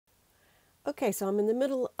Okay, so I'm in the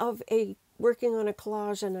middle of working on a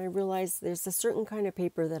collage and I realize there's a certain kind of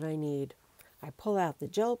paper that I need. I pull out the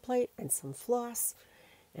gel plate and some floss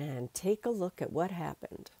and take a look at what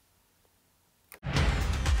happened.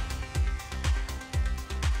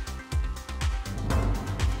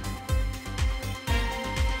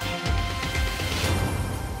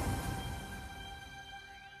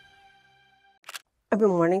 I've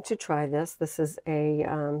been wanting to try this. This is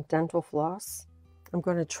a dental floss. I'm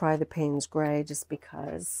going to try the Payne's Gray just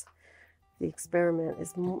because the experiment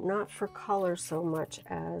is not for color so much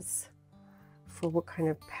as for what kind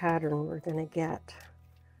of pattern we're going to get.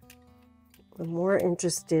 I'm more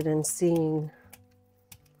interested in seeing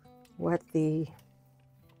what the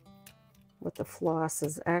floss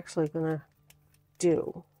is actually going to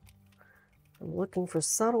do. I'm looking for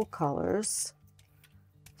subtle colors,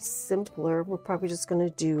 simpler. We're probably just going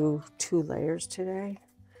to do 2 layers today.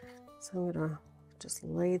 So I'm going to just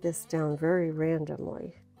lay this down very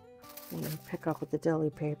randomly. I'm going to pick up with the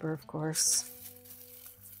deli paper, of course.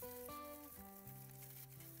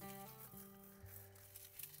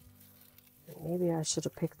 Maybe I should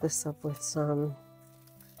have picked this up with some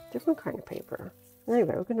different kind of paper.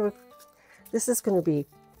 Anyway, this is going to be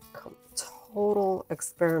total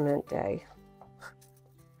experiment day.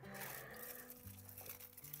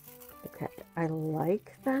 Okay, I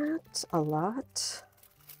like that a lot.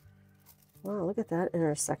 Wow, look at that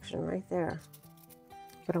intersection right there.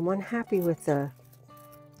 But I'm unhappy with I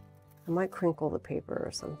might crinkle the paper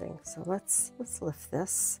or something. So let's lift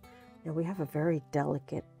this. Now we have a very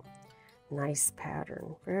delicate, nice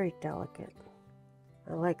pattern, very delicate.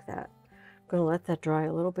 I like that. I'm gonna let that dry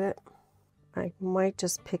a little bit. I might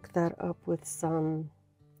just pick that up with some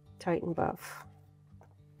Tighten Buff.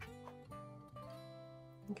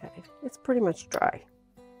 Okay, it's pretty much dry.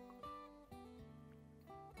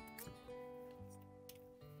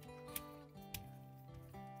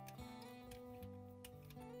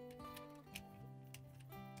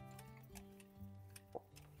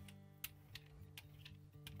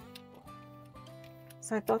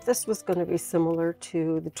 So I thought this was going to be similar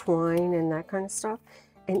to the twine and that kind of stuff.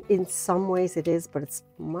 And in some ways it is, but it's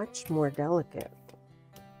much more delicate.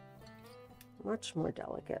 Much more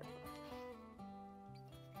delicate.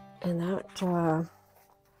 And that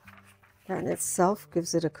in itself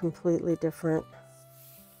gives it a completely different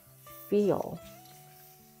feel.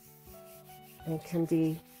 And can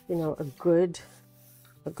be, you know, a good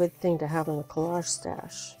thing to have in a collage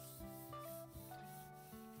stash.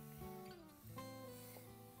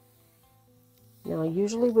 Now,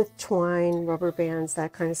 usually with twine, rubber bands,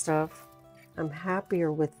 that kind of stuff, I'm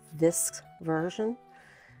happier with this version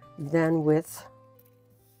than with,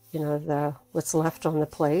 you know, what's left on the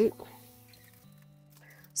plate.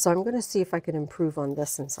 So I'm going to see if I can improve on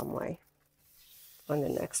this in some way on the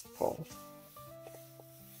next pull.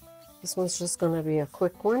 This one's just going to be a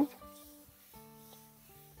quick one,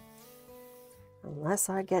 unless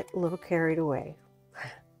I get a little carried away.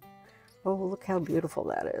 Oh, look how beautiful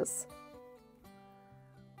that is.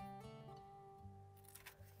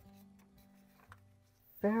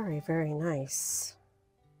 Very, very nice.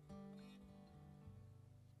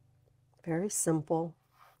 Very simple.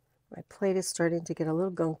 My plate is starting to get a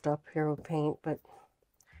little gunked up here with paint, but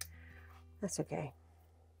that's okay.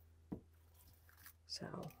 So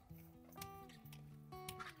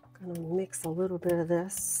I'm gonna mix a little bit of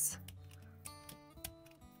this.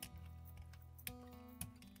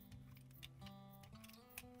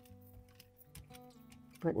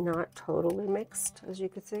 But not totally mixed, as you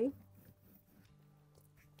can see.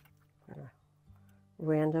 I'm gonna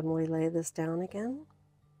randomly lay this down again.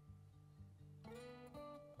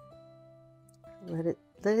 Let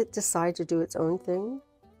it decide to do its own thing.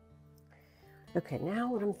 Okay,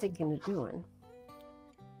 now what I'm thinking of doing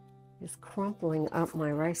is crumpling up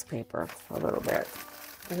my rice paper a little bit.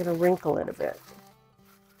 I'm going to wrinkle it a bit.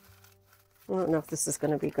 I don't know if this is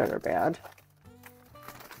going to be good or bad.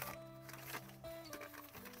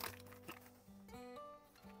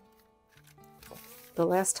 The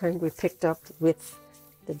last time we picked up with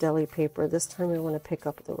the deli paper, this time I want to pick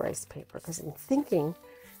up the rice paper because I'm thinking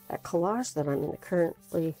that collage that I'm in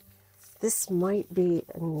currently, this might be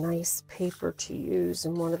a nice paper to use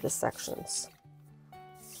in one of the sections.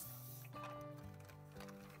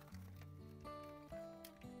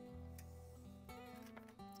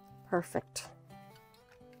 Perfect.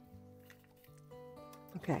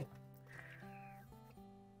 Okay.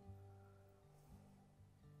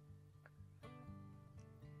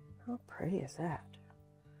 How pretty is that?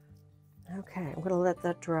 Okay, I'm going to let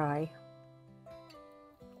that dry.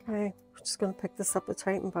 Okay, we're just going to pick this up with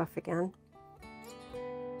Tighten Buff again.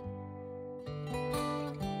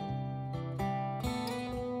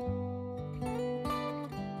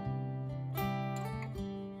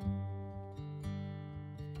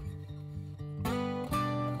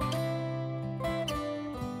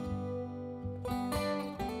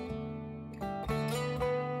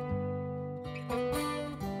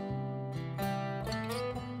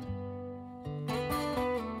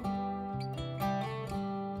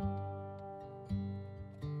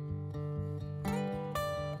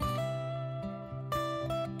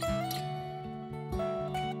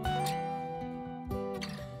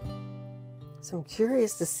 So I'm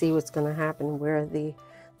curious to see what's going to happen where the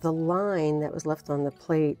line that was left on the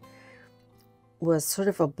plate was sort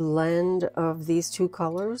of a blend of these two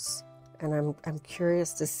colors, and I'm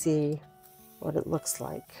curious to see what it looks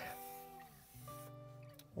like.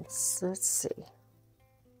 Let's see.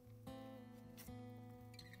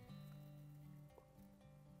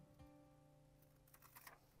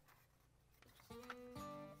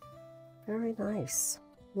 Very nice.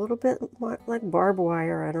 A little bit more like barbed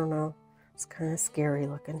wire, I don't know. It's kind of scary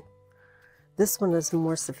looking. This one is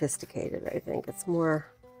more sophisticated, I think. It's more,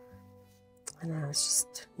 I don't know, it's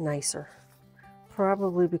just nicer.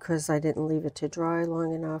 Probably because I didn't leave it to dry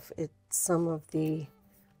long enough. It's some of the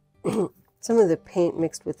some of the paint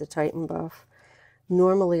mixed with the Titan Buff.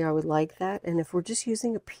 Normally I would like that, and if we're just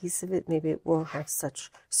using a piece of it, maybe it won't have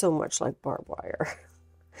so much like barbed wire.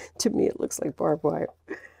 To me it looks like barbed wire.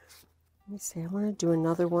 Let me see, I want to do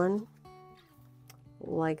another one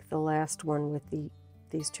like the last one with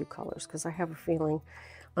these two colors, because I have a feeling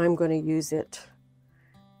I'm going to use it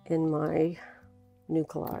in my new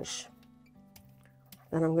collage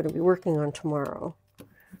that I'm going to be working on tomorrow.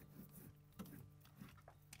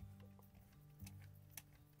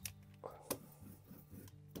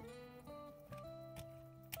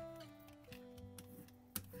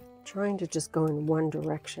 Trying to just go in one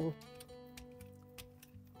direction.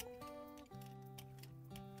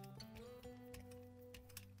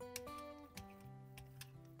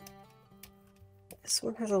 This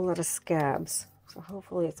one has a lot of scabs, so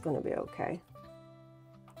hopefully it's going to be okay.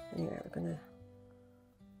 Anyway, we're going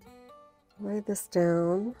to lay this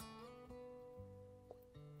down.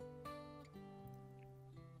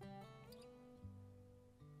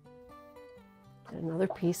 Get another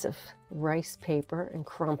piece of rice paper and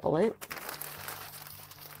crumple it.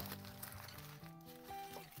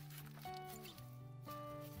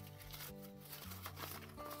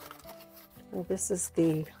 And this is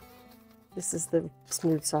the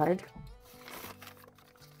smooth side.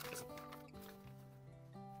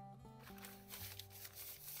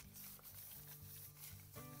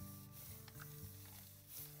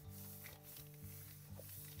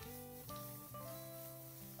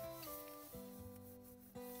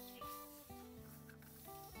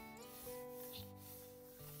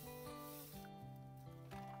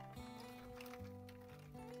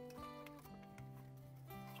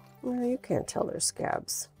 Well, you can't tell they're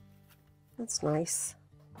scabs. That's nice.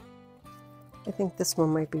 I think this one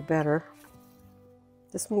might be better.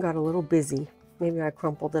 This one got a little busy. Maybe I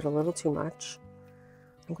crumpled it a little too much.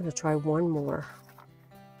 I'm going to try one more.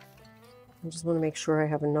 I just want to make sure I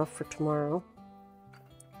have enough for tomorrow.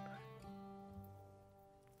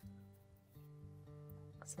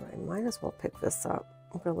 So I might as well pick this up.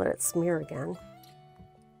 I'm going to let it smear again.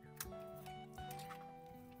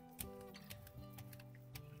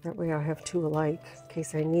 That way I have two alike in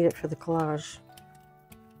case I need it for the collage.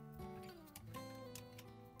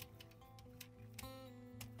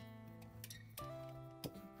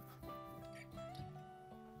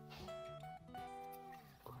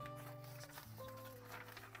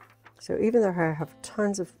 So even though I have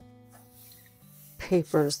tons of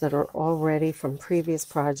papers that are already from previous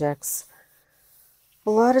projects, a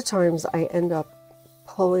lot of times I end up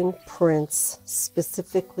pulling prints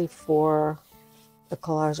specifically for the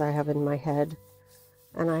collage I have in my head,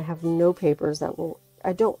 and I have no papers that will,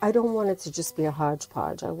 I don't want it to just be a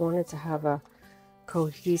hodgepodge. I want it to have a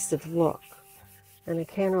cohesive look, and I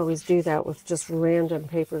can't always do that with just random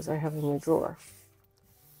papers I have in the drawer.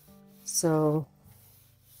 So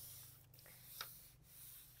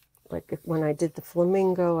like when I did the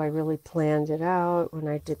flamingo, I really planned it out. When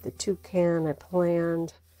I did the toucan, I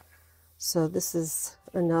planned. So this is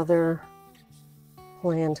another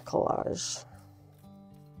planned collage.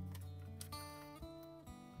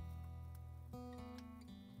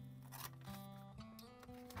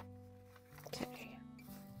 Okay.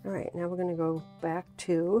 All right, now we're going to go back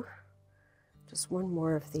to just one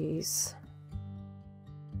more of these.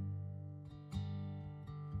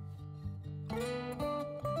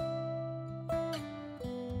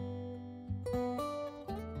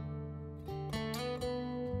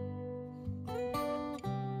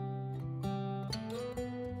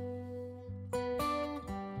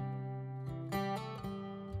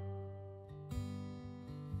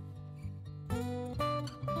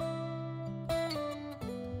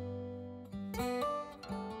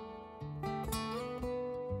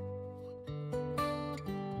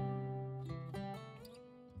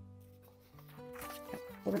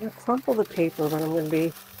 I'm going to crumple the paper, but I'm going to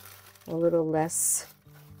be a little less.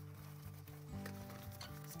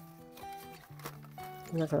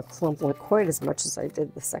 I'm not going to crumple it quite as much as I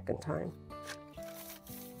did the second time.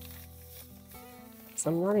 So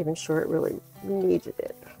I'm not even sure it really needed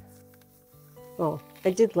it. Well, I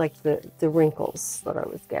did like the wrinkles that I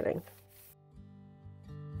was getting.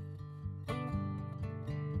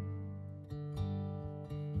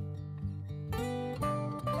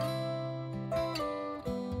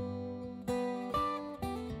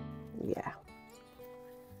 Yeah.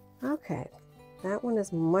 Okay, that one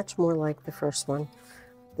is much more like the first one.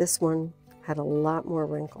 This one had a lot more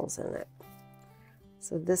wrinkles in it.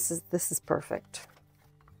 So this is perfect.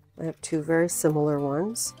 I have two very similar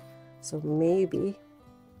ones, so maybe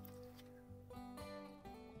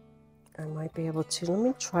I might be able to. Let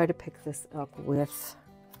me try to pick this up with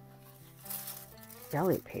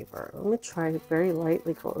deli paper. Let me try to very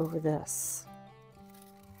lightly go over this.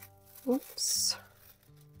 Oops.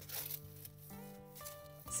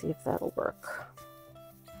 See if that'll work.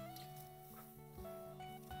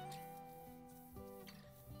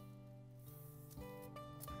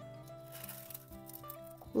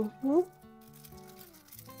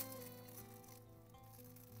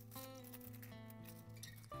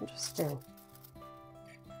 Interesting.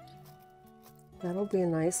 That'll be a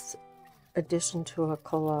nice addition to a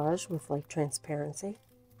collage with like transparency.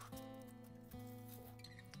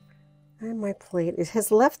 And my plate, it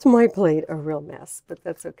has left my plate a real mess, but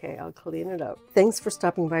that's okay. I'll clean it up. Thanks for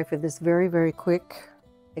stopping by for this very, very quick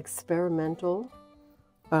experimental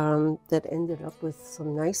that ended up with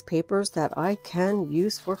some nice papers that I can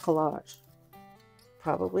use for collage.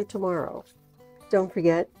 Probably tomorrow. Don't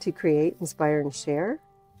forget to create, inspire, and share.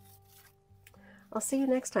 I'll see you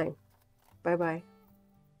next time. Bye-bye.